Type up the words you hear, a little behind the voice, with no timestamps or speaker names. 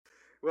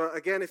Well,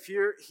 again, if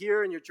you're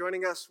here and you're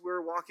joining us,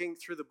 we're walking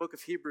through the book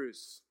of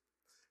Hebrews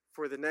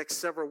for the next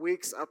several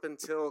weeks up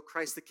until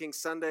Christ the King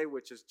Sunday,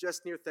 which is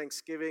just near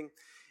Thanksgiving.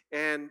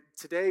 And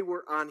today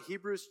we're on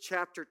Hebrews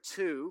chapter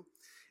 2.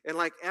 And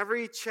like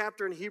every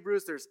chapter in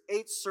Hebrews, there's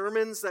 8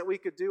 sermons that we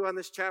could do on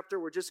this chapter.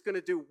 We're just going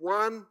to do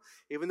one,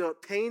 even though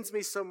it pains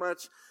me so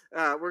much.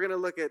 We're going to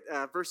look at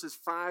verses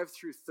 5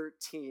 through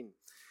 13.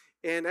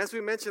 And as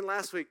we mentioned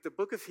last week, the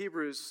book of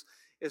Hebrews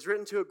is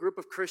written to a group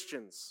of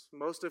Christians,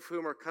 most of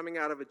whom are coming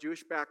out of a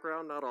Jewish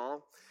background, not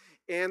all,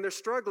 and they're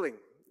struggling.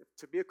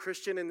 To be a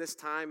Christian in this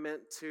time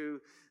meant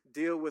to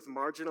deal with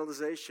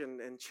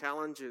marginalization and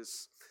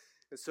challenges.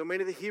 And so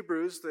many of the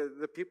Hebrews,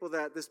 the people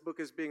that this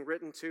book is being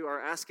written to, are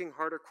asking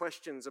harder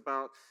questions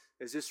about,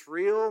 is this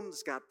real?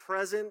 Is God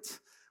present?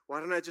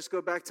 Why don't I just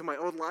go back to my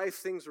old life?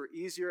 Things were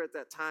easier at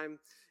that time.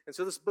 And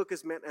so this book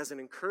is meant as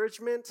an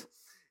encouragement.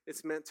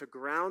 It's meant to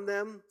ground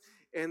them.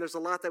 And there's a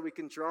lot that we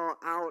can draw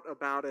out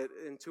about it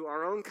into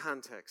our own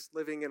context,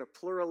 living in a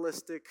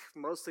pluralistic,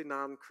 mostly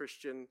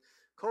non-Christian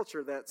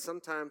culture that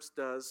sometimes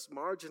does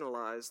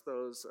marginalize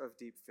those of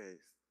deep faith.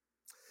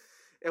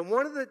 And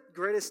one of the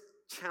greatest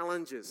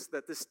challenges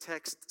that this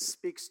text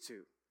speaks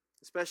to,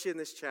 especially in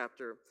this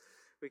chapter,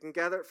 we can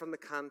gather it from the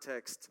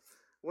context.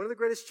 One of the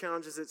greatest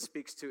challenges it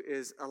speaks to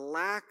is a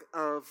lack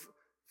of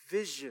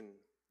vision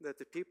that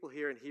the people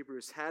here in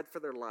Hebrews had for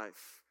their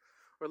life,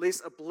 or at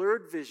least a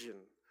blurred vision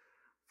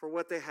for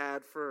what they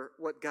had for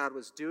what God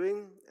was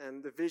doing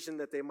and the vision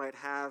that they might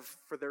have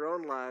for their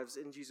own lives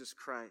in Jesus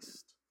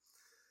Christ.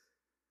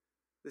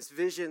 This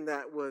vision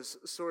that was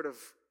sort of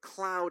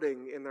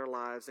clouding in their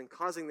lives and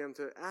causing them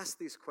to ask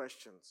these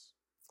questions.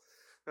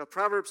 Now,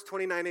 Proverbs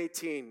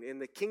 29:18 in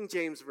the King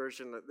James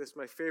Version, this is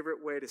my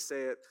favorite way to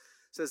say it,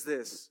 says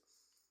this: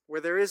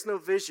 where there is no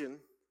vision,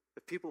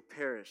 the people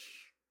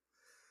perish.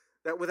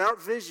 That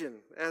without vision,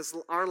 as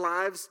our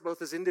lives,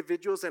 both as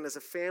individuals and as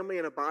a family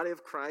and a body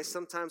of Christ,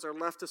 sometimes are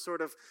left to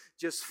sort of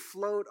just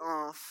float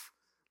off,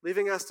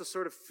 leaving us to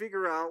sort of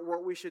figure out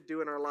what we should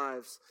do in our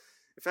lives.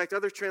 In fact,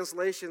 other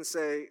translations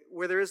say,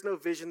 where there is no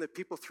vision, the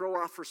people throw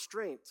off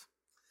restraint.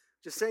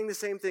 Just saying the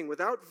same thing.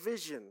 Without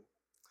vision,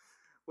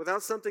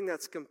 without something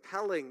that's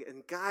compelling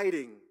and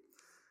guiding,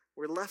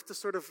 we're left to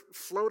sort of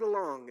float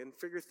along and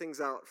figure things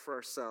out for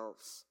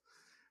ourselves.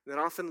 And that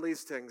often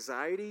leads to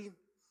anxiety.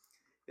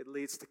 It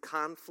leads to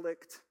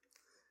conflict.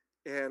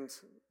 And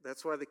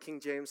that's why the King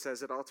James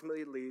says it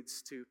ultimately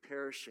leads to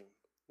perishing.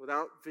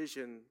 Without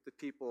vision, the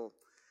people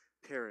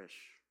perish.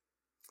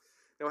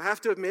 Now, I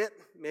have to admit,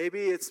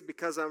 maybe it's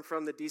because I'm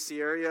from the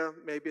D.C. area,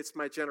 maybe it's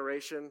my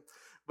generation,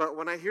 but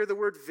when I hear the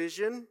word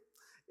vision,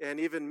 and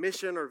even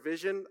mission or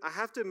vision, I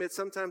have to admit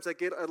sometimes I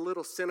get a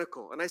little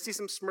cynical, and I see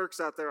some smirks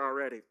out there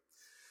already.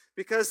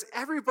 Because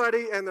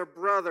everybody and their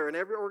brother and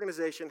every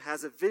organization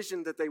has a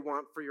vision that they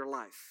want for your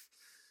life.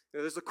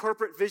 There's a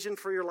corporate vision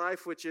for your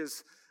life, which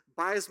is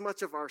buy as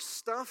much of our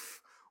stuff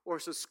or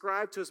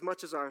subscribe to as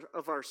much as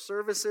of our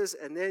services,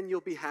 and then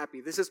you'll be happy.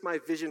 This is my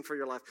vision for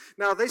your life.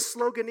 Now, they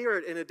sloganeer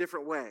it in a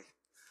different way,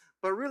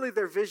 but really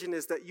their vision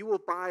is that you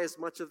will buy as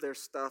much of their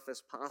stuff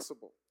as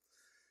possible.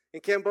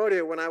 In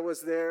Cambodia, when I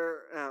was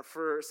there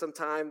for some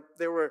time,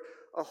 there were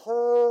a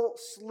whole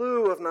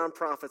slew of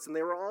nonprofits, and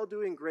they were all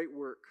doing great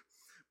work.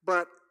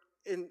 But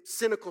in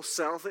cynical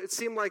self, it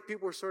seemed like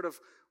people were sort of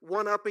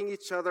one-upping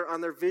each other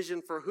on their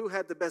vision for who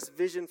had the best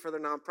vision for their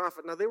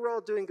nonprofit. Now, they were all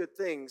doing good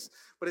things,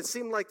 but it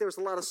seemed like there was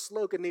a lot of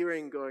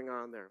sloganeering going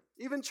on there.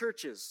 Even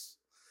churches,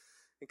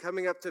 and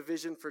coming up to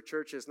vision for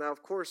churches. Now,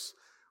 of course,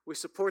 we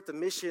support the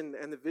mission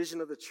and the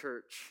vision of the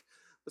church,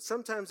 but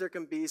sometimes there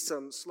can be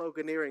some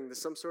sloganeering,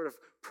 some sort of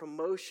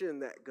promotion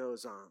that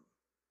goes on.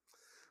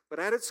 But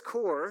at its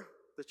core,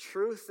 the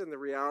truth and the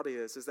reality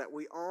is that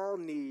we all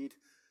need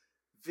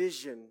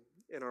vision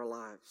in our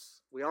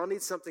lives. We all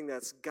need something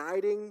that's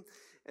guiding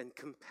and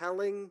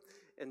compelling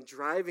and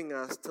driving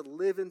us to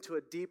live into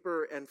a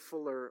deeper and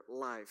fuller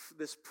life.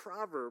 This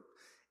proverb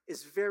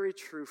is very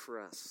true for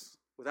us.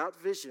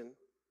 Without vision,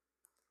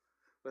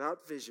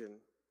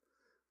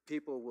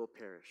 people will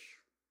perish.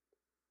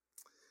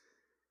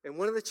 And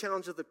one of the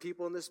challenges of the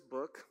people in this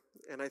book,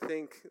 and I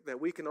think that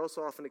we can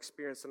also often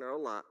experience in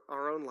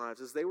our own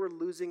lives, is they were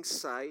losing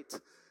sight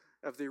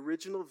of the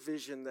original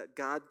vision that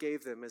God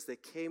gave them as they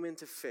came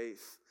into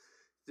faith,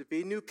 to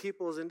be new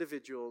people as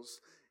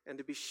individuals and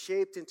to be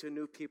shaped into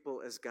new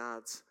people as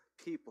God's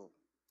people.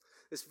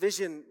 This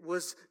vision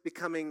was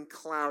becoming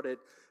clouded.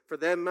 For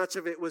them, much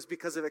of it was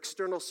because of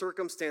external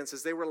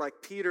circumstances. They were like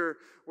Peter,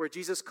 where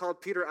Jesus called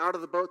Peter out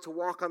of the boat to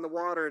walk on the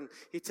water, and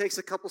he takes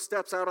a couple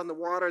steps out on the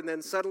water, and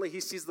then suddenly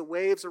he sees the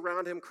waves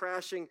around him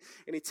crashing,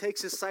 and he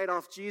takes his sight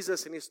off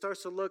Jesus, and he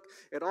starts to look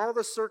at all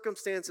the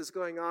circumstances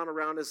going on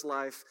around his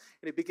life,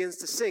 and he begins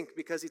to sink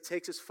because he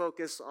takes his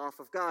focus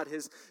off of God.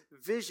 His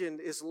vision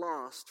is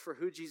lost for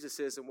who Jesus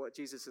is and what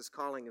Jesus is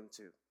calling him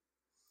to.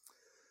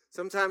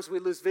 Sometimes we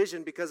lose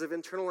vision because of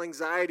internal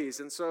anxieties,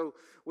 and so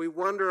we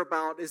wonder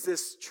about, is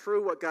this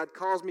true what God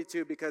calls me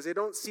to? Because I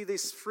don't see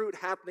this fruit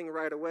happening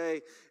right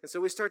away, and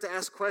so we start to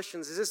ask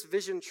questions. Is this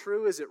vision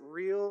true? Is it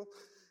real?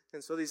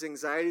 And so these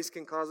anxieties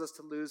can cause us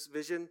to lose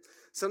vision.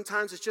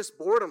 Sometimes it's just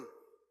boredom.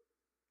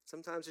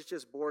 Sometimes it's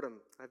just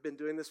boredom. I've been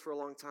doing this for a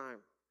long time.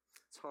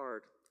 It's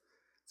hard.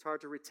 It's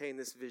hard to retain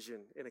this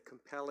vision in a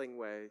compelling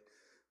way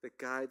that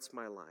guides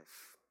my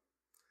life.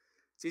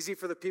 It's easy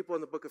for the people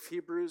in the book of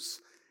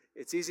Hebrews.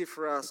 It's easy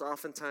for us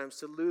oftentimes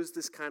to lose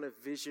this kind of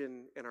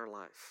vision in our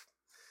life.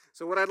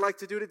 So what I'd like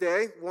to do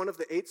today, one of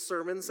the 8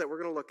 sermons that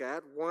we're going to look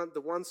at,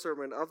 the one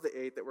sermon of the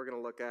 8 that we're going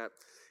to look at,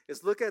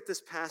 is look at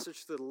this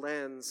passage through the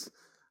lens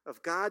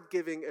of God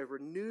giving a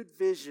renewed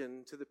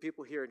vision to the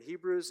people here in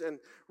Hebrews. And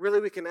really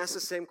we can ask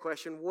the same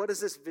question, what does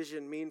this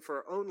vision mean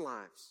for our own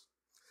lives?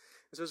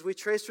 And so as we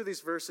trace through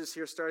these verses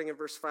here, starting in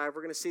verse 5,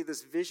 we're going to see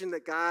this vision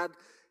that God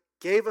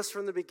gave us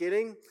from the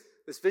beginning,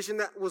 this vision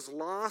that was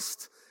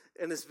lost,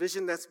 and this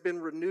vision that's been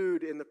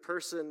renewed in the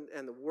person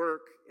and the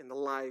work and the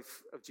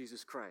life of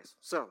Jesus Christ.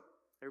 So,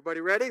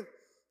 everybody ready?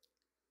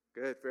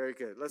 Good, very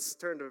good. Let's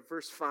turn to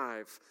verse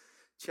 5,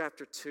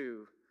 chapter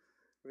 2.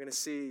 We're going to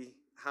see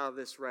how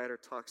this writer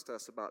talks to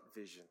us about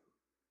vision.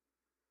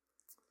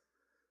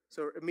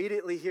 So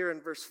immediately here in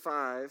verse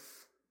 5,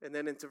 and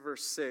then into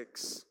verse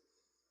 6,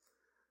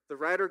 the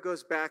writer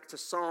goes back to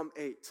Psalm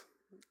 8,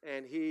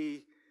 and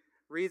he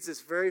reads this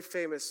very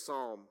famous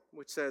psalm,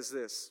 which says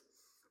this: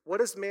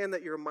 "What is man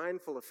that you're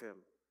mindful of him,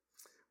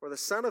 or the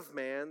son of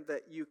man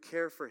that you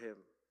care for him?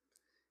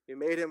 You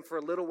made him for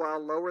a little while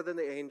lower than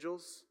the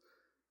angels,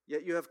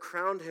 yet you have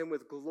crowned him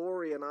with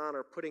glory and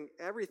honor, putting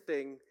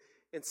everything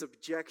in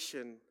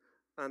subjection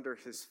under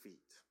his feet."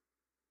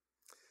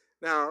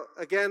 Now,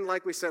 again,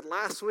 like we said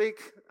last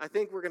week, I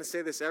think we're going to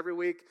say this every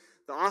week.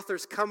 The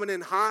author's coming in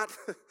hot.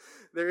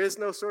 There is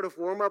no sort of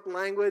warm-up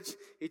language.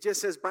 He just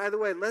says, by the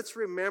way, let's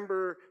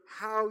remember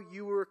how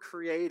you were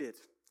created.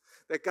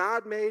 That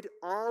God made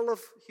all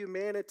of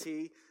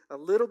humanity a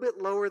little bit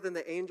lower than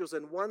the angels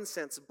in one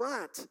sense,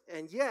 but,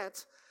 and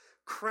yet,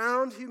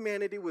 crowned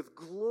humanity with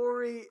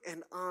glory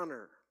and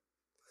honor.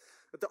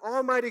 That the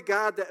Almighty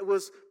God that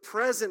was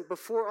present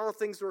before all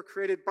things were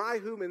created, by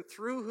whom and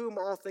through whom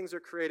all things are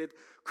created,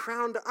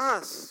 crowned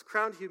us,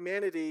 crowned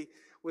humanity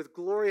with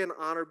glory and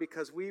honor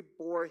because we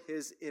bore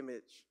his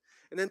image.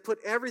 And then put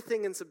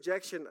everything in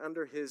subjection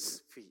under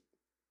his feet.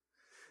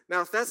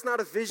 Now, if that's not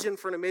a vision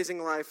for an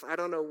amazing life, I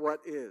don't know what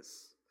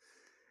is.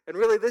 And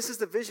really, this is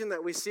the vision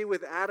that we see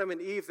with Adam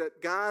and Eve,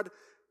 that God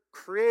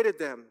created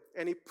them,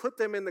 and he put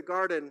them in the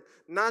garden,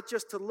 not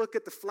just to look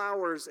at the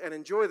flowers and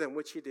enjoy them,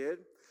 which he did,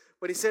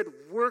 but he said,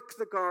 work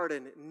the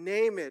garden,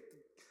 name it,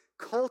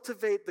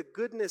 cultivate the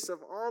goodness of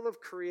all of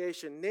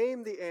creation,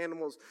 name the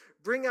animals,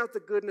 bring out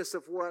the goodness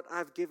of what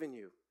I've given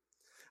you.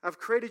 I've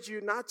created you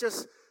not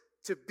just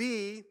to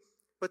be,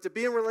 but to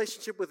be in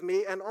relationship with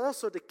me, and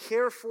also to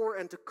care for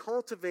and to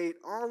cultivate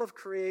all of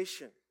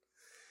creation.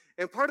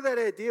 And part of that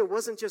idea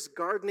wasn't just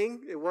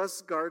gardening. It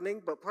was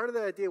gardening, but part of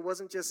that idea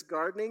wasn't just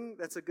gardening.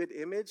 That's a good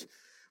image.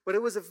 But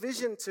it was a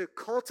vision to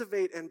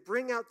cultivate and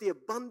bring out the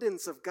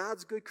abundance of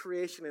God's good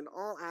creation in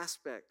all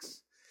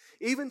aspects,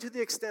 even to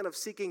the extent of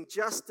seeking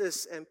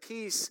justice and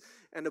peace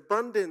and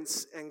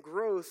abundance and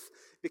growth,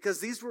 because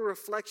these were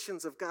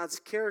reflections of God's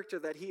character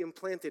that he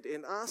implanted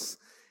in us,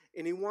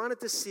 and he wanted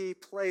to see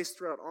placed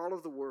throughout all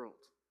of the world.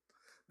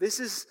 This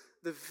is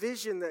the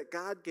vision that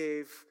God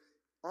gave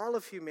all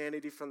of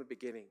humanity from the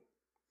beginning.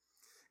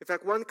 In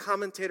fact, one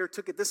commentator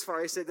took it this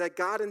far. He said that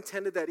God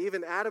intended that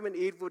even Adam and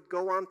Eve would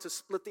go on to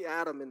split the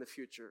atom in the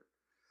future.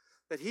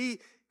 That he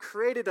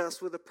created us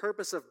with the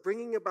purpose of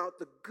bringing about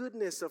the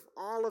goodness of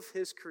all of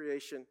his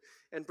creation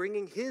and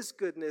bringing his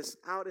goodness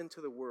out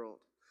into the world.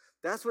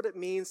 That's what it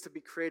means to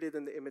be created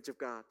in the image of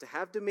God. To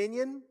have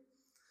dominion,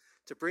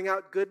 to bring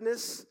out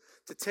goodness,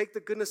 to take the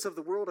goodness of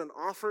the world and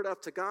offer it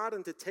up to God,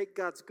 and to take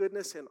God's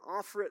goodness and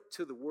offer it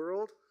to the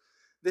world.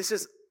 This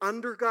is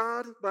under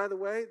God, by the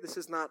way. This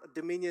is not a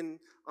dominion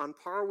on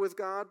par with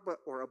God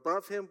or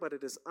above him, but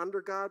it is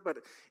under God. But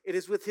it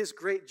is with his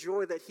great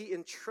joy that he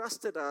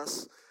entrusted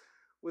us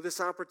with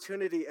this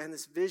opportunity and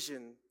this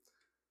vision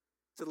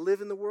to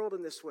live in the world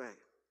in this way.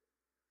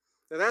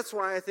 Now that's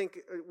why I think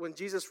when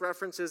Jesus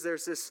references,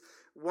 there's this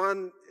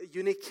one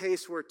unique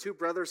case where 2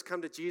 brothers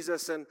come to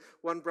Jesus, and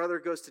one brother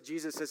goes to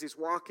Jesus as he's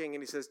walking,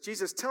 and he says,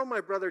 "Jesus, tell my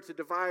brother to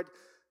divide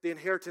the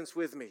inheritance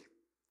with me."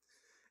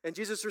 And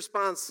Jesus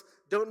responds,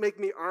 "Don't make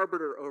me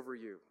arbiter over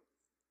you."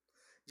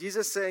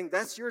 Jesus saying,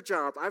 that's your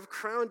job. I've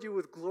crowned you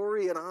with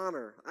glory and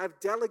honor. I've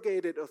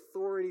delegated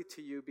authority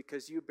to you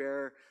because you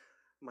bear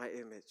my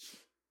image.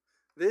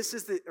 This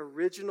is the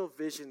original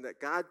vision that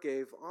God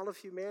gave all of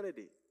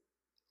humanity.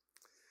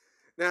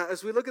 Now,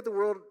 as we look at the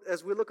world,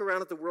 as we look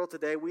around at the world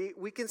today,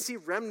 we can see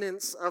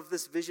remnants of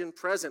this vision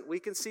present. We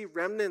can see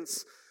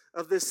remnants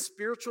of this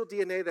spiritual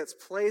DNA that's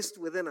placed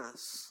within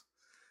us.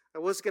 I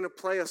was going to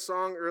play a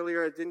song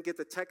earlier. I didn't get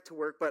the tech to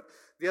work, but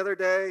the other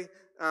day,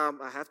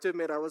 I have to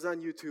admit, I was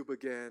on YouTube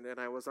again, and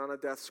I was on a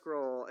death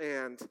scroll,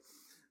 and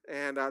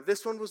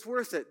this one was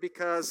worth it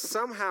because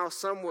somehow,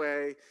 some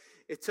way,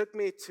 it took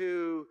me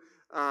to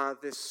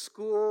this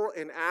school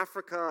in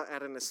Africa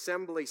at an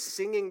assembly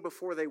singing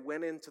before they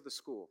went into the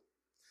school.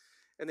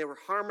 And they were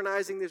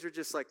harmonizing. These were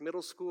just like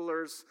middle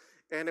schoolers.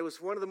 And it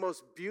was one of the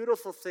most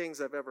beautiful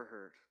things I've ever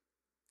heard.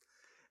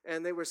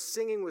 And they were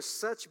singing with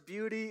such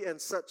beauty and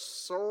such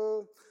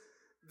soul.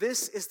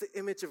 This is the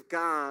image of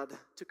God,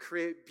 to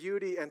create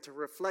beauty and to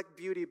reflect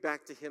beauty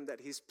back to him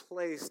that he's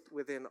placed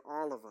within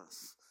all of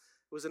us.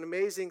 It was an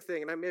amazing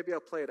thing, and maybe I'll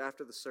play it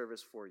after the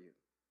service for you.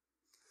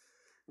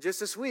 Just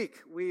this week,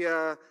 we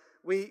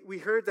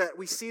heard that,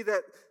 we see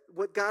that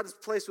what God has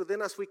placed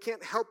within us, we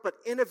can't help but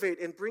innovate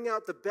and bring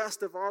out the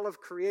best of all of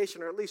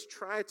creation, or at least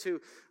try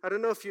to. I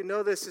don't know if you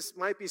know this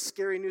might be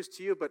scary news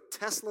to you, but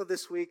Tesla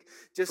this week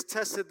just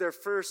tested their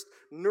first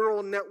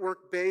neural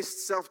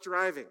network-based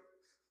self-driving.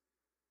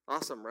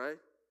 Awesome, right?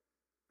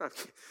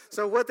 Okay.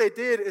 So what they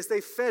did is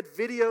they fed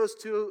videos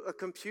to a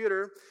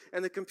computer,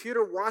 and the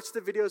computer watched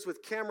the videos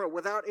with camera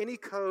without any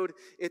code.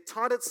 It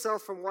taught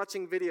itself from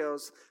watching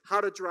videos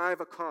how to drive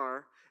a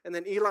car, and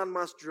then Elon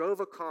Musk drove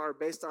a car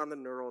based on the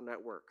neural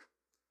network.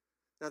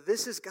 Now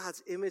this is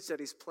God's image that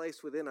he's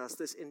placed within us,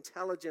 this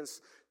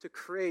intelligence to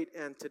create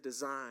and to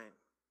design.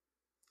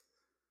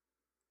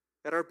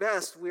 At our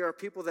best, we are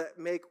people that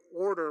make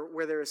order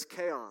where there is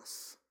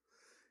chaos.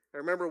 I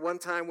remember one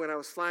time when I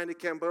was flying to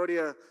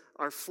Cambodia,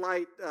 our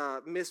flight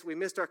we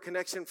missed our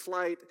connection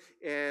flight,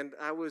 and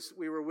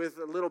we were with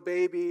a little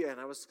baby, and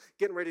I was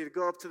getting ready to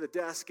go up to the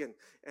desk and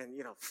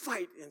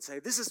fight and say,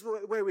 this is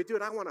the way we do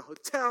it. I want a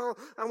hotel,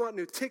 I want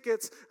new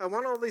tickets, I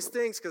want all these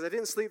things, because I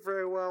didn't sleep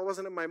very well, I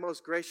wasn't in my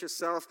most gracious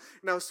self,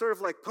 and I was sort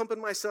of like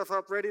pumping myself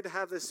up, ready to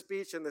have this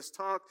speech and this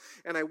talk,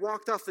 and I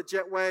walked off the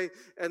jetway,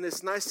 and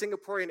this nice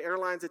Singaporean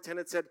Airlines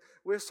attendant said,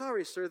 we're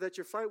sorry, sir, that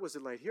your flight was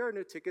delayed. Here are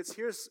new tickets,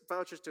 here's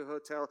vouchers to a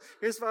hotel,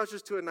 here's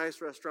vouchers to a nice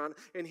restaurant,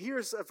 and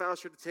here's a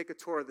voucher to take a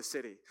tour of the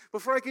city,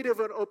 before I could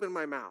even open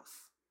my mouth.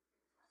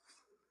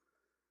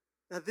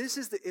 Now this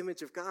is the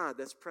image of God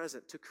that's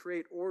present, to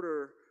create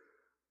order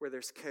where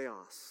there's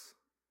chaos.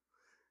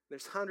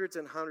 There's hundreds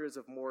and hundreds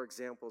of more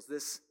examples.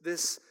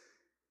 This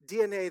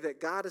DNA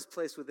that God has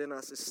placed within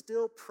us is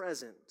still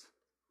present.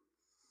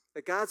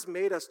 That God's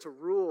made us to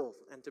rule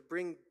and to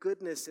bring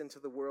goodness into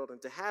the world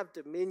and to have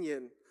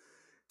dominion,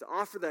 to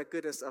offer that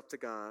goodness up to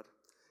God.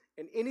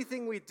 And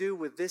anything we do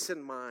with this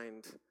in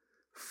mind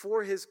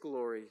for his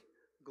glory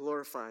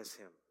glorifies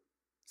him.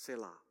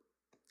 Selah.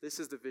 This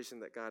is the vision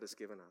that God has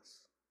given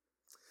us.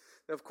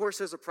 Now, of course,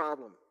 there's a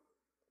problem.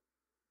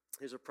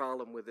 There's a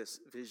problem with this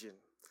vision.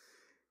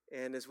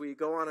 And as we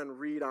go on and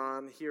read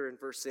on here in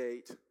verse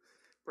 8,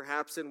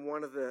 perhaps in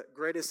one of the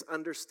greatest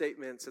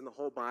understatements in the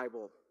whole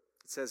Bible,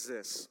 it says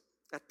this: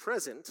 at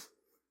present,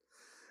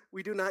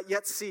 we do not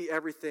yet see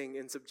everything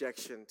in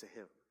subjection to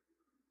him.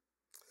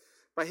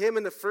 By him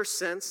in the first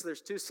sense,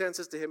 there's two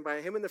senses to him.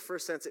 By him in the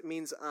first sense, it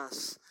means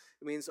us.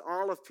 It means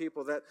all of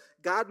people, that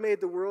God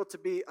made the world to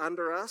be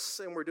under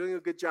us, and we're doing a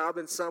good job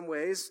in some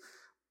ways.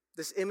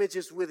 This image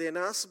is within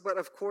us, but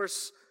of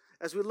course,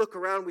 as we look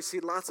around, we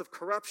see lots of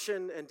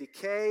corruption and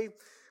decay.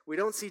 We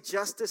don't see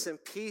justice and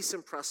peace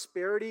and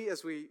prosperity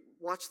as we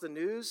watch the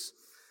news.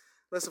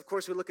 Unless, of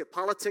course, we look at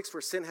politics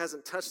where sin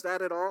hasn't touched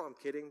that at all. I'm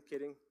kidding.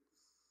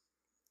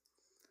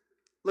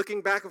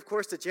 Looking back, of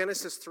course, to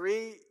Genesis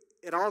 3,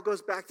 it all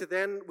goes back to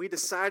then. We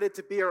decided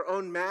to be our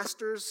own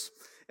masters,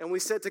 and we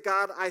said to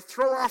God, I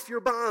throw off your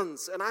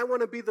bonds, and I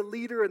want to be the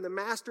leader and the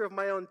master of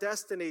my own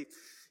destiny.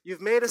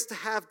 You've made us to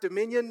have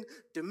dominion.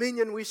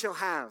 Dominion we shall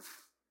have.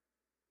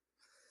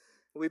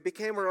 We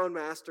became our own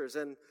masters,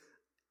 and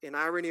in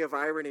irony of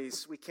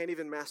ironies, we can't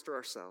even master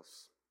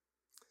ourselves.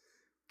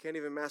 We can't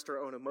even master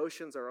our own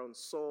emotions, our own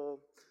soul,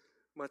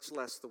 much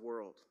less the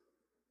world.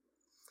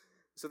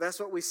 So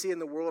that's what we see in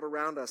the world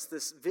around us.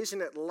 This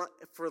vision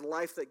for the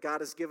life that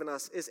God has given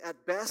us is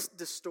at best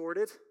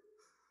distorted,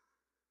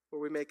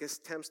 where we make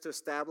attempts to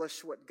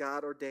establish what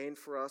God ordained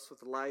for us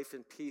with life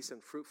and peace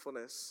and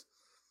fruitfulness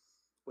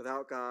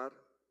without God.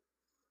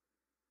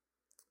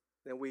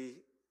 Then we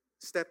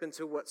step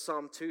into what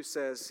Psalm 2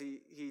 says.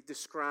 He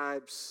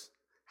describes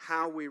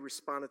how we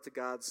responded to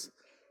God's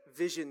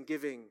vision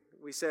giving.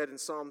 We said in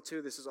Psalm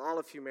 2, this is all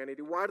of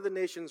humanity. Why do the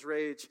nations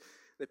rage?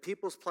 The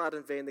peoples plot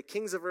in vain. The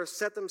kings of earth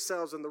set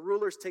themselves, and the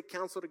rulers take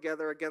counsel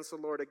together against the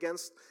Lord,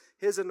 against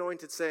his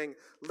anointed, saying,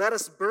 let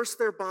us burst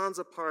their bonds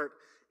apart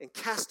and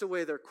cast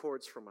away their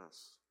cords from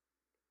us.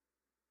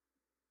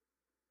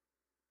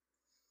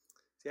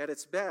 See, at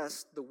its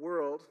best, the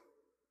world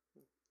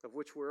of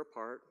which we're a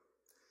part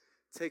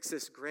takes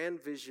this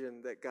grand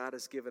vision that God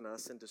has given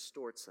us and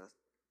distorts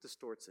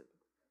it.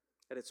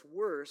 At its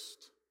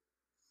worst,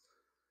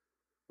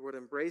 the world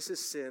embraces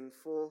sin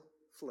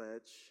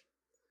full-fledged,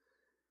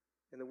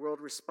 and the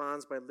world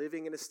responds by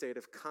living in a state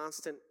of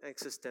constant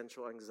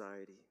existential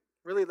anxiety.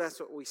 Really, that's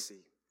what we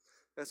see.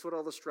 That's what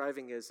all the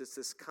striving is. It's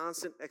this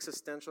constant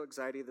existential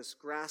anxiety, this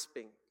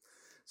grasping.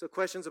 So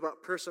questions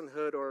about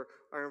personhood or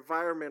our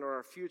environment or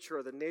our future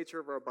or the nature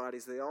of our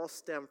bodies, they all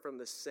stem from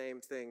the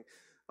same thing,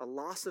 a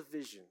loss of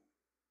vision.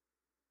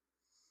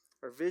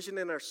 Our vision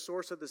and our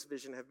source of this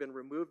vision have been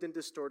removed and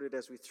distorted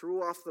as we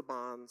threw off the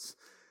bonds.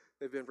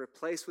 They've been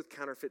replaced with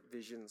counterfeit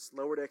visions,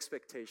 lowered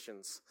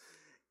expectations,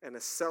 and a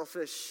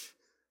selfish,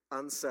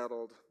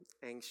 unsettled,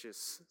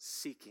 anxious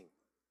seeking.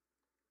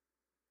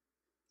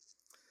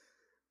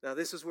 Now,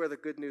 this is where the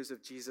good news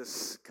of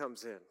Jesus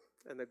comes in,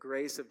 and the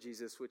grace of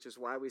Jesus, which is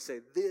why we say,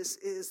 this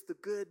is the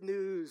good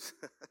news.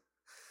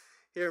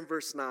 Here in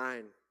verse 9,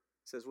 it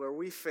says, where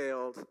we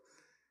failed,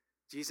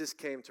 Jesus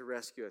came to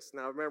rescue us.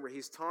 Now, remember,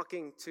 he's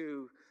talking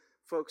to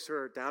folks who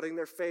are doubting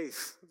their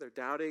faith. They're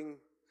doubting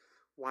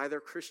why they're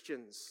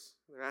Christians.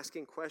 They're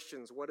asking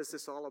questions. What is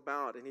this all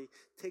about? And he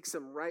takes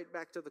them right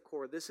back to the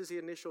core. This is the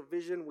initial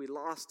vision. We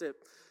lost it.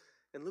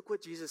 And look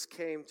what Jesus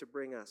came to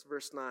bring us.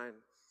 Verse 9.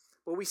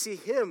 But we see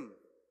him.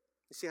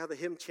 You see how the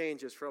hymn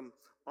changes from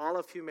all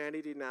of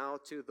humanity now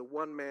to the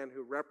one man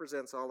who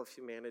represents all of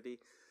humanity.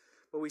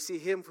 But we see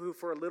him who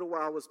for a little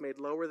while was made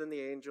lower than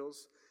the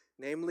angels,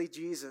 namely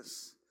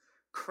Jesus,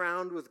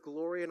 crowned with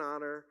glory and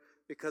honor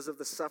because of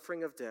the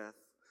suffering of death,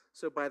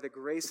 so by the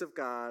grace of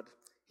God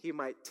he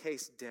might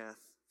taste death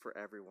for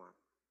everyone.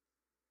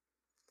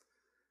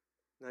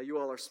 Now you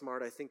all are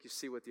smart. I think you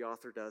see what the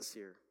author does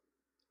here.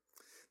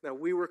 Now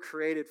we were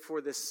created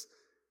for this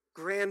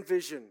grand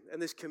vision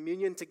and this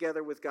communion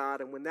together with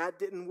God, and when that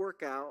didn't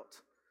work out,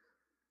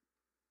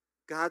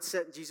 God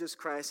sent Jesus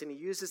Christ, and he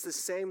uses the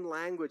same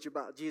language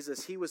about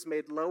Jesus. He was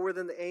made lower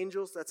than the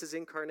angels. That's his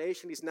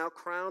incarnation. He's now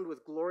crowned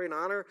with glory and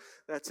honor.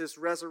 That's his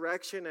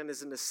resurrection and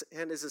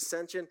his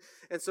ascension.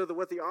 And so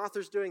what the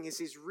author's doing is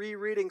he's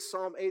rereading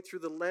Psalm 8 through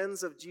the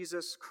lens of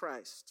Jesus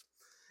Christ.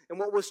 And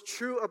what was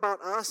true about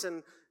us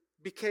and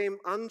became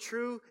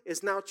untrue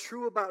is now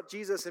true about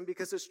Jesus. And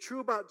because it's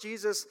true about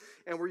Jesus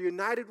and we're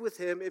united with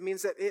him, it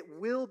means that it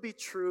will be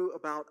true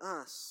about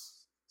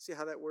us. See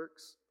how that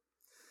works?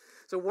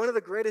 So one of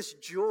the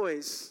greatest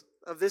joys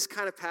of this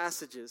kind of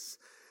passages,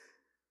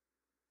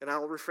 and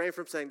I'll refrain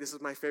from saying this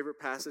is my favorite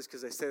passage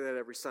because I say that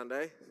every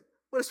Sunday,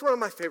 but it's one of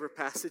my favorite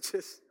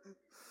passages.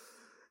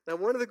 Now,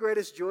 one of the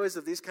greatest joys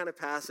of these kind of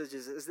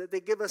passages is that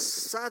they give us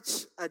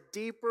such a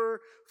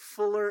deeper,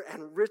 fuller,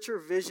 and richer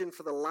vision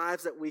for the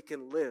lives that we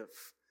can live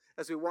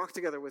as we walk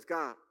together with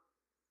God.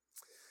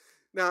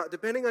 Now,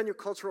 depending on your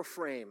cultural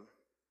frame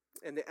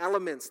and the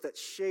elements that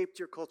shaped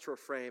your cultural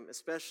frame,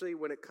 especially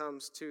when it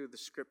comes to the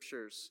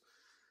scriptures,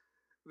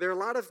 there are a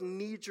lot of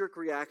knee-jerk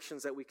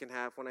reactions that we can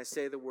have when I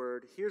say the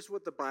word, here's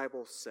what the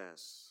Bible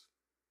says.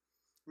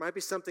 It might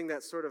be something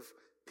that sort of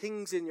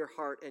pings in your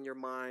heart and your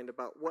mind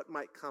about what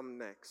might come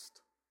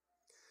next.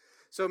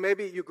 So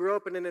maybe you grew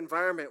up in an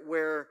environment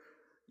where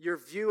your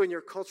view and your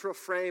cultural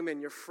frame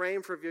and your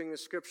frame for viewing the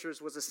scriptures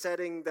was a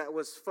setting that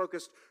was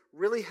focused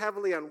really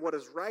heavily on what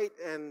is right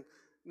and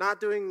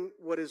not doing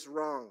what is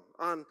wrong,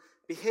 on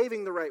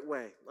behaving the right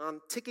way, on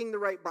ticking the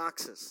right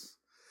boxes.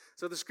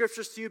 So the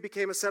scriptures to you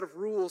became a set of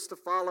rules to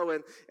follow,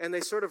 and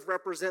they sort of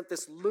represent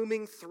this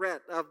looming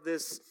threat of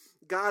this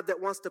God that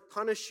wants to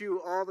punish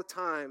you all the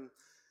time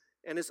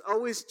and is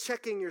always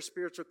checking your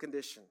spiritual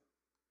condition.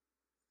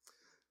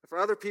 For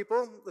other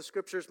people, the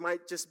scriptures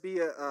might just be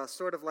a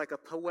sort of like a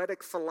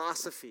poetic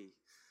philosophy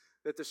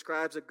that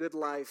describes a good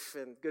life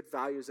and good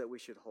values that we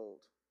should hold.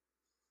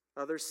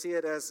 Others see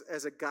it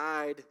as a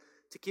guide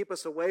to keep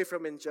us away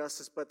from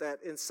injustice, but that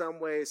in some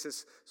ways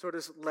has sort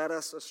of led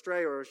us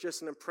astray or is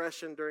just an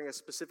impression during a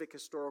specific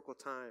historical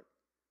time.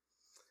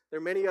 There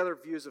are many other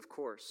views, of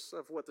course,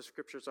 of what the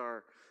scriptures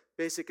are,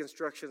 basic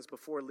instructions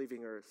before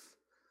leaving earth.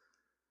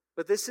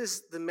 But this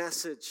is the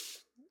message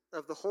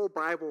of the whole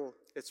Bible.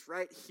 It's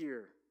right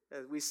here,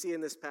 as we see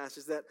in this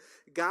passage, that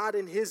God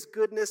in his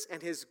goodness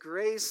and his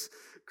grace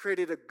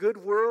created a good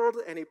world,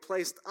 and he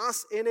placed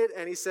us in it,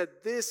 and he said,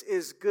 this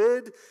is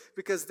good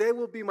because they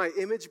will be my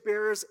image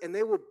bearers, and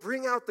they will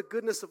bring out the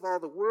goodness of all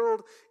the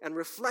world and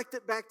reflect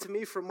it back to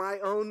me for my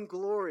own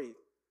glory.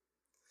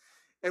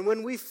 And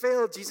when we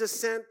failed,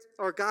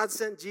 God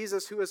sent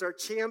Jesus, who is our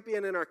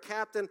champion and our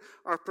captain,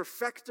 our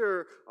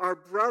perfecter, our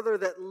brother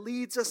that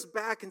leads us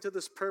back into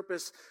this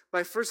purpose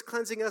by first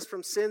cleansing us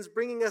from sins,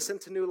 bringing us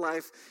into new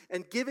life,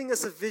 and giving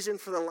us a vision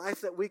for the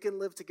life that we can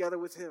live together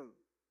with him.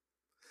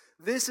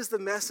 This is the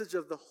message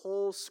of the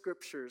whole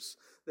scriptures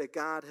that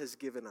God has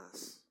given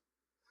us.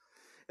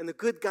 And the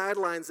good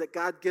guidelines that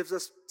God gives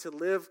us to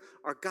live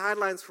are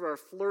guidelines for our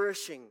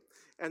flourishing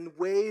and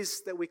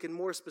ways that we can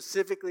more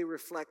specifically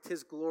reflect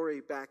his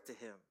glory back to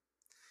him.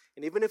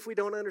 And even if we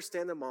don't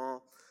understand them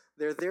all,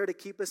 they're there to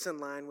keep us in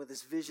line with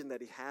this vision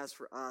that he has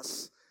for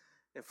us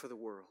and for the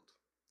world.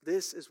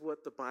 This is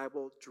what the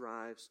Bible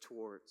drives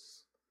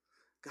towards.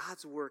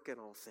 God's work in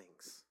all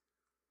things.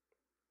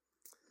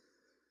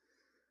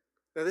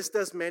 Now, this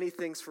does many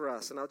things for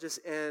us, and I'll just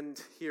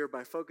end here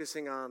by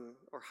focusing on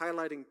or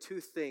highlighting two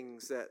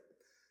things that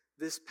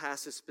this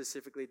passage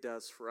specifically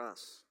does for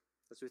us.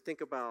 As we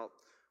think about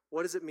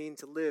what does it mean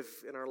to live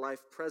in our life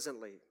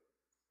presently,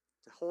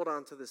 to hold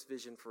on to this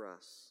vision for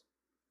us.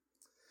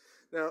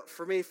 Now,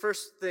 for me,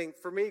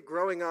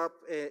 growing up,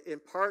 in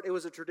part, it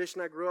was a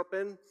tradition I grew up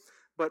in,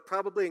 but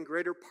probably in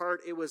greater part,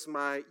 it was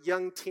my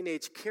young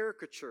teenage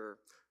caricature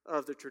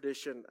of the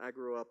tradition I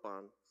grew up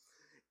on.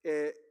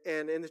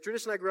 And in the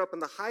tradition I grew up in,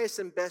 the highest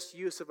and best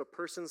use of a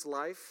person's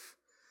life,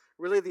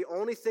 really the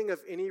only thing of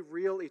any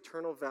real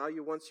eternal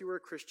value once you were a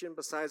Christian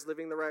besides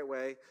living the right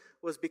way,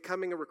 was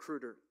becoming a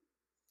recruiter.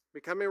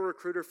 becoming a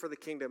recruiter for the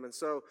kingdom. And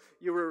so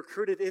you were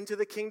recruited into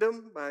the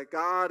kingdom by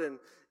God,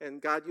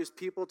 and God used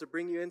people to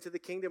bring you into the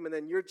kingdom. And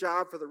then your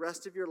job for the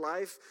rest of your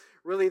life,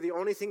 really the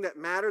only thing that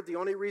mattered, the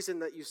only reason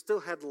that you still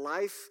had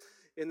life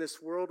in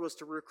this world was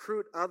to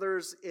recruit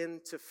others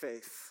into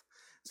faith.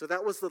 So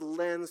that was the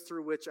lens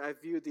through which I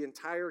viewed the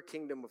entire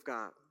kingdom of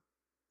God.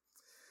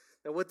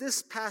 Now, what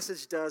this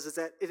passage does is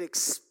that it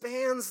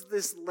expands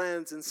this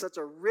lens in such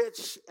a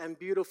rich and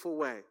beautiful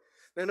way.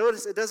 Now,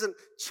 notice it doesn't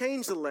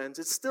change the lens.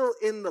 It's still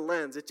in the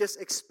lens. It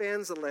just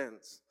expands the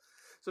lens.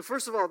 So,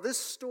 first of all, this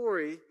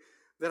story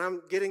that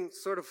I'm getting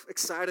sort of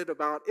excited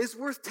about is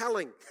worth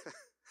telling.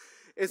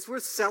 It's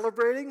worth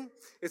celebrating.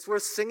 It's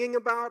worth singing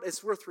about.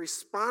 It's worth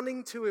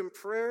responding to in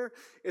prayer.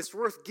 It's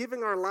worth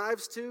giving our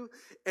lives to.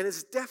 And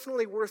it's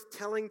definitely worth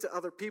telling to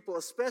other people,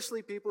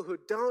 especially people who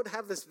don't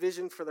have this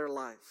vision for their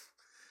life.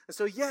 And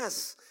so,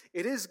 yes,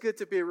 it is good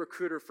to be a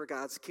recruiter for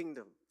God's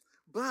kingdom.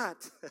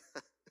 But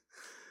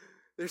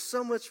there's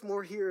so much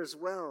more here as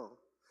well.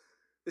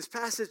 This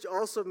passage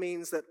also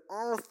means that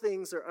all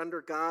things are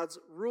under God's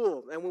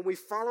rule. And when we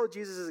follow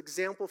Jesus'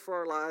 example for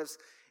our lives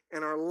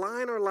and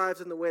align our lives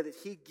in the way that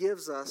he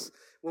gives us,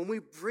 when we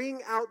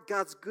bring out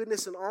God's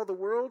goodness in all the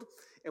world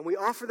and we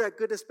offer that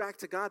goodness back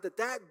to God,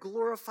 that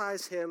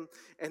glorifies him,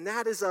 and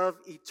that is of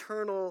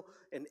eternal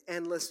and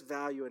endless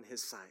value in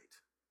his sight.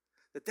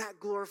 That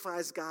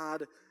glorifies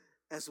God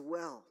as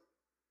well.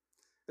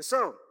 And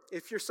so,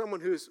 if you're someone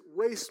who's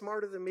way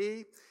smarter than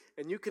me,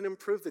 and you can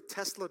improve the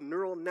Tesla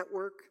neural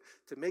network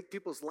to make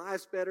people's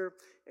lives better,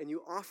 and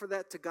you offer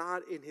that to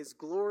God in his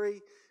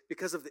glory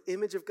because of the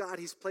image of God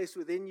he's placed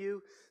within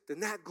you, then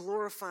that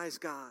glorifies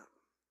God.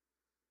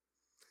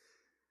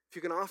 If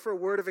you can offer a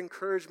word of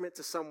encouragement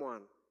to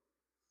someone,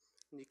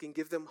 and you can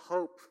give them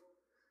hope,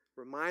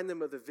 remind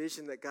them of the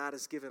vision that God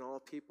has given all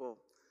people,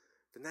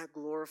 then that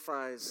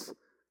glorifies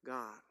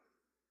God.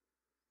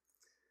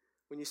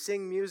 When you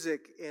sing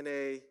music in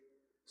a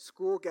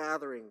school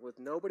gathering with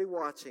nobody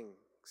watching,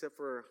 except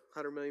for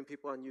 100 million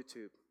people on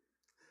YouTube.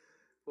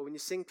 But when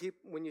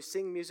you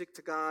sing music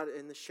to God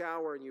in the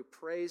shower and you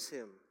praise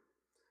him,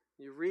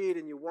 you read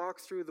and you walk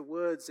through the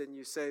woods and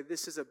you say,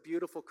 this is a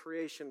beautiful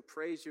creation,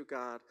 praise you,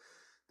 God,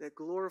 that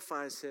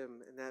glorifies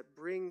him and that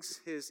brings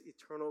his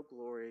eternal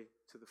glory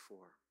to the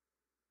fore.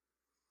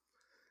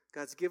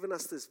 God's given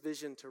us this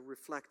vision to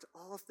reflect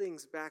all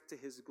things back to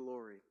his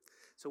glory,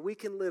 so we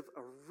can live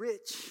a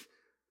rich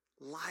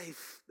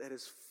life that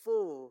is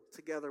full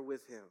together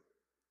with him.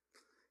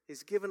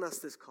 He's given us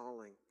this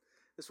calling.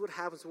 This is what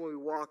happens when we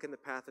walk in the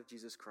path of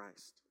Jesus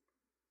Christ.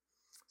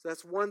 So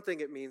that's one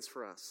thing it means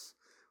for us.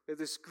 We have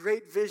this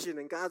great vision,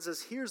 and God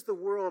says, here's the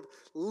world,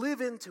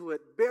 live into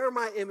it, bear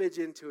my image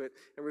into it,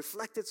 and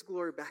reflect its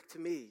glory back to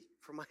me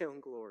for my own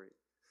glory.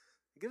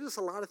 It gives us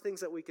a lot of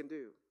things that we can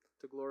do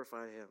to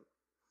glorify him.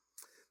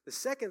 The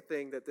second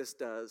thing that this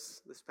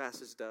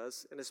passage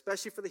does, and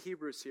especially for the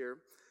Hebrews here,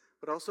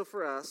 but also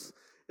for us,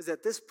 is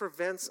that this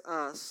prevents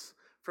us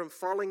from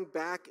falling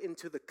back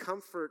into the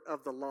comfort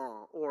of the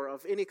law or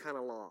of any kind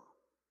of law.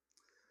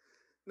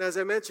 Now, as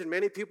I mentioned,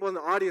 many people in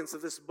the audience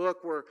of this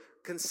book were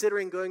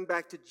considering going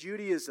back to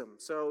Judaism.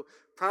 So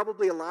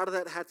probably a lot of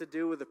that had to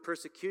do with the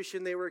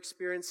persecution they were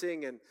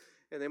experiencing, and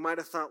they might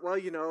have thought, well,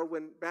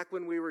 back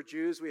when we were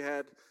Jews, we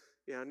had,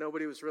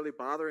 nobody was really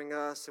bothering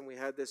us, and we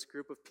had this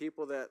group of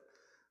people that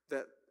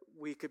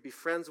we could be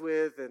friends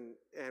with,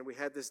 and we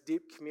had this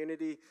deep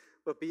community.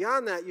 But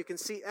beyond that, you can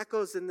see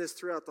echoes in this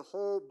throughout the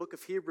whole book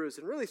of Hebrews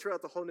and really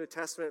throughout the whole New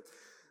Testament.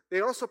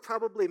 They also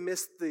probably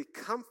missed the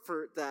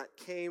comfort that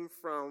came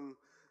from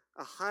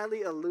a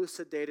highly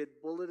elucidated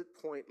bulleted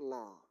point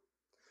law,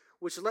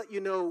 which let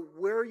you know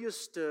where you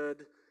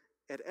stood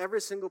at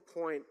every single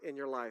point in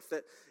your life.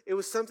 That it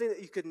was something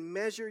that you could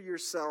measure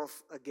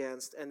yourself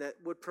against and that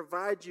would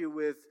provide you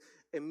with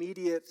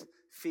immediate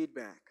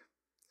feedback.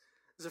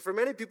 So for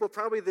many people,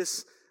 probably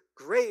this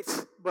great,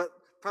 but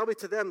probably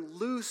to them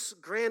loose,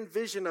 grand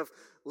vision of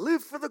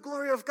live for the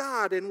glory of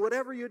God in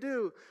whatever you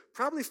do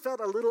probably felt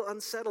a little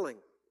unsettling.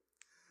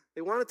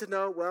 They wanted to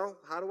know, well,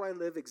 how do I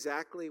live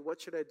exactly? What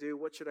should I do?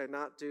 What should I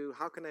not do?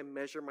 How can I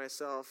measure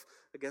myself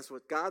against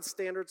what God's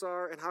standards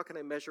are? And how can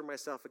I measure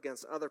myself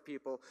against other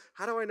people?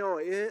 How do I know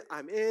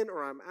I'm in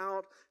or I'm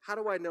out? How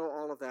do I know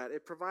all of that?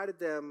 It provided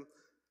them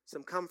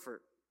some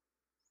comfort.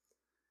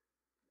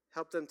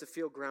 Helped them to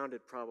feel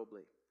grounded,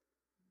 probably.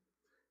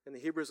 And the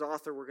Hebrews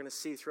author, we're going to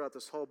see throughout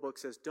this whole book,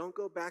 says, don't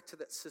go back to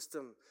that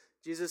system.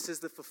 Jesus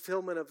is the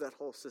fulfillment of that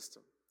whole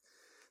system.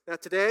 Now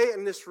today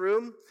in this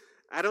room,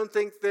 I don't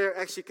think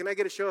actually, can I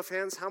get a show of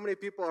hands? How many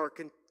people are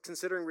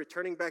considering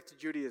returning back to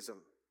Judaism?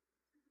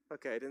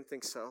 Okay, I didn't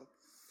think so.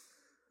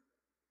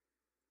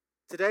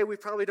 Today we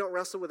probably don't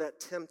wrestle with that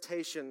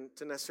temptation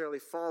to necessarily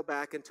fall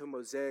back into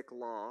Mosaic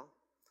law.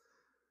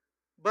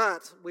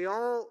 But we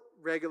all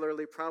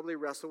regularly probably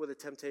wrestle with a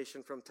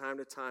temptation from time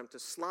to time to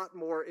slot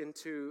more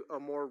into a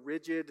more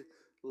rigid,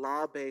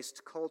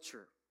 law-based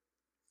culture.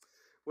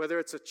 Whether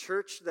it's a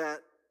church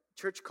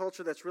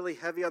culture that's really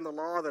heavy on the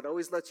law, that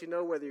always lets you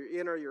know whether you're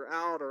in or you're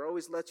out, or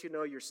always lets you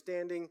know you're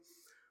standing,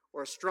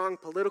 or a strong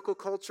political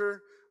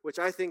culture which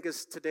I think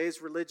is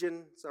today's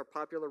religion. It's our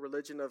popular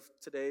religion of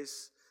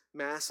today's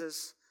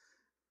masses.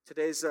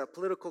 Today's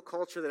political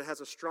culture that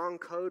has a strong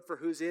code for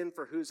who's in,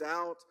 for who's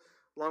out,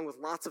 along with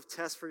lots of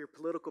tests for your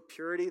political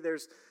purity.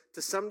 There's,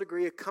 to some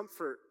degree, a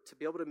comfort to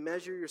be able to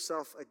measure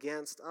yourself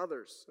against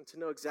others and to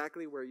know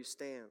exactly where you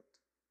stand.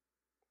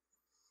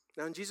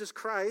 Now, in Jesus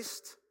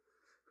Christ,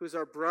 who's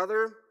our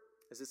brother,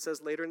 as it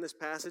says later in this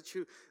passage,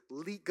 who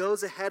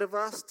goes ahead of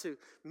us to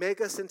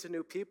make us into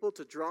new people,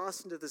 to draw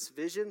us into this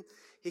vision,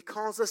 he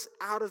calls us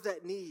out of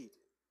that need.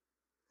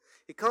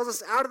 He calls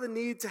us out of the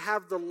need to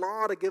have the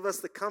law to give us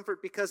the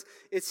comfort, because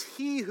it's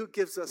he who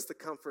gives us the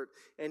comfort,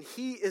 and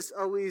he is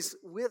always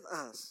with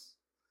us.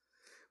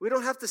 We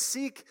don't have to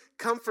seek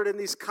comfort in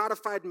these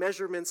codified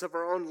measurements of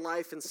our own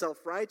life and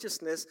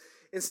self-righteousness.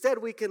 Instead,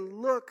 we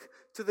can look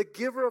to the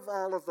giver of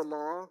all of the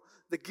law,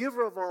 the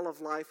giver of all of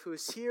life, who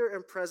is here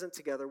and present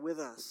together with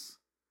us.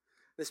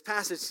 This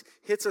passage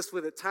hits us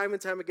with it time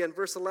and time again.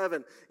 Verse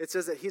 11, it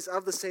says that he's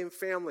of the same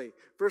family.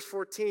 Verse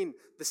 14,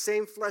 the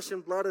same flesh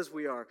and blood as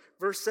we are.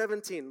 Verse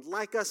 17,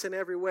 like us in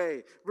every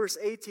way. Verse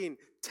 18,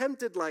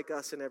 tempted like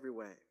us in every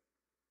way.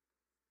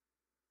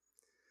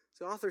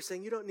 So the author is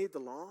saying you don't need the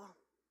law.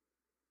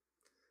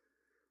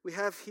 We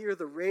have here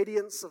the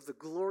radiance of the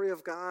glory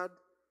of God,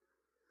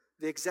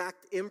 the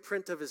exact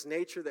imprint of his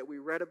nature that we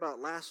read about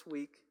last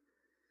week.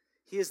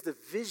 He is the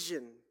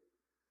vision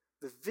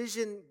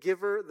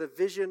giver, the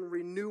vision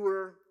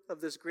renewer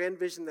of this grand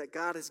vision that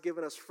God has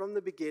given us from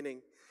the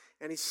beginning.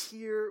 And he's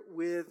here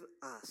with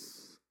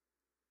us.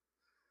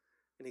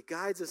 And he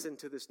guides us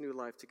into this new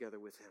life together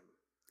with him.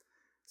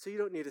 So you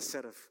don't need a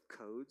set of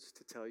codes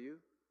to tell you.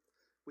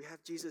 We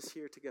have Jesus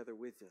here together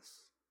with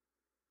us.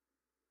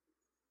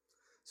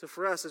 So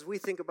for us, as we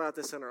think about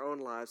this in our own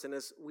lives, and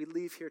as we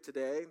leave here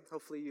today,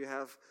 hopefully you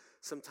have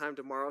some time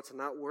tomorrow to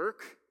not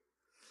work,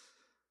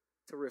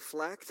 to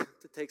reflect,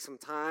 to take some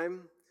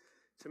time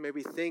to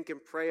maybe think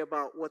and pray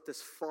about what this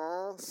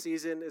fall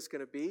season is going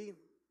to be.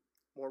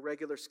 More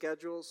regular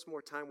schedules,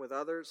 more time with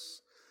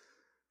others,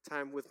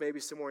 time with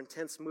maybe some more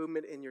intense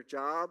movement in your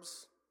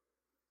jobs.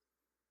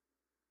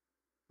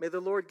 May the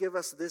Lord give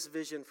us this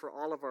vision for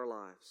all of our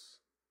lives.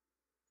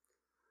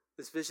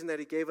 This vision that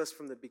he gave us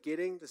from the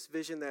beginning, this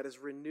vision that is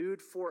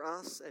renewed for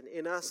us and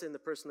in us in the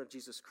person of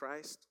Jesus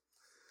Christ.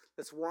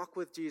 Let's walk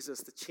with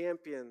Jesus, the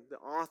champion, the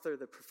author,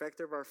 the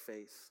perfecter of our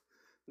faith,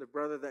 the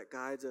brother that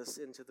guides us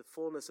into the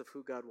fullness of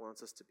who God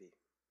wants us to be.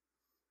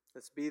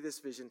 Let's be this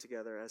vision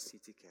together as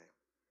CTK.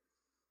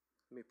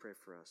 Let me pray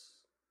for us.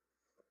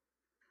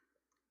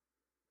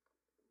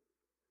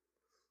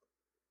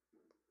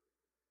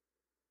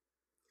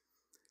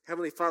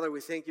 Heavenly Father,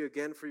 we thank you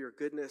again for your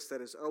goodness that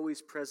is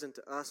always present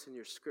to us in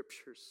your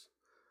scriptures,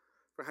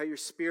 for how your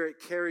Spirit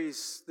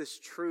carries this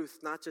truth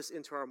not just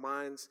into our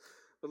minds,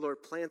 but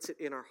Lord, plants it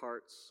in our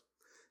hearts.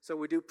 So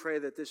we do pray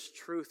that this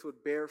truth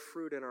would bear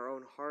fruit in our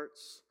own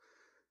hearts,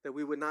 that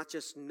we would not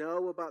just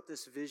know about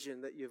this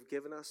vision that you've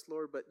given us,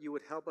 Lord, but you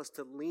would help us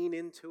to lean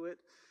into it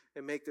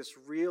and make this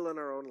real in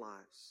our own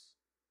lives.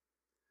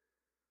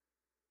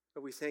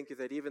 But we thank you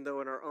that even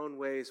though in our own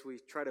ways we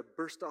try to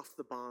burst off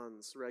the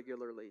bonds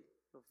regularly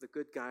of the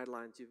good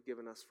guidelines you've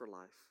given us for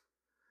life,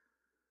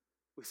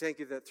 we thank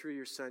you that through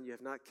your Son you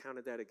have not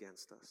counted that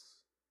against us,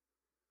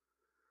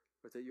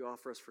 but that you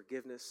offer us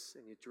forgiveness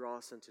and you draw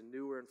us into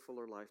newer and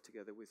fuller life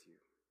together with you.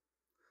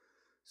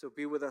 So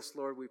be with us,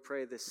 Lord, we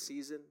pray this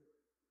season.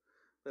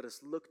 Let us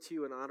look to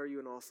you and honor you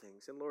in all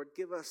things. And Lord,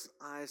 give us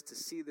eyes to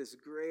see this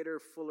greater,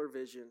 fuller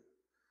vision.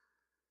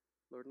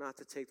 Lord, not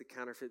to take the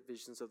counterfeit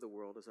visions of the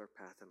world as our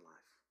path in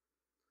life.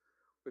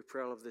 We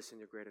pray all of this in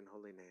your great and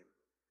holy name.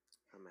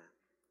 Amen.